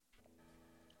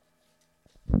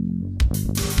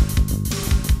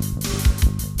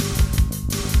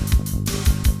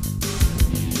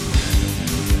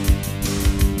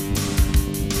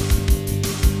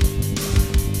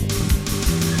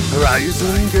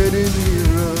horizon getting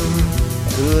nearer,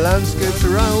 the landscapes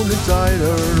around it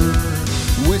tighter,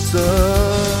 wizards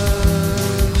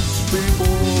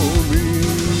before me,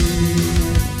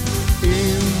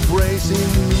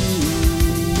 embracing me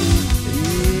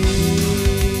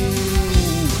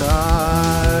inside.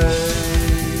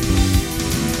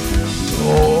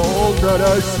 All that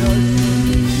I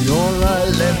see, all I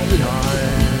left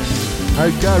behind,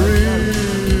 I carry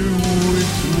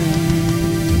with me.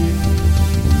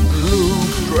 Look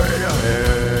straight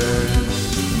ahead,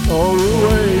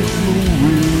 always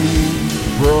moving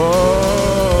forward.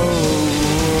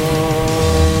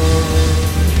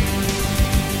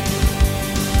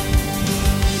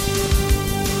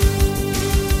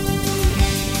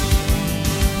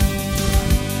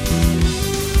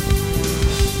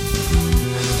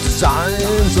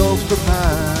 Signs of the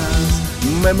past,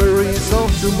 memories of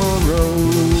tomorrow,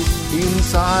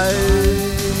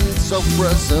 insights of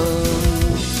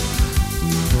present,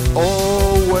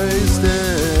 always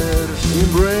there,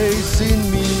 embracing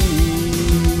me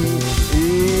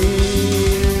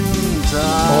in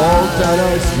time. All that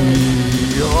I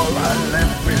see, all I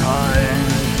left behind,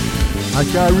 I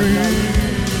carry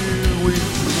with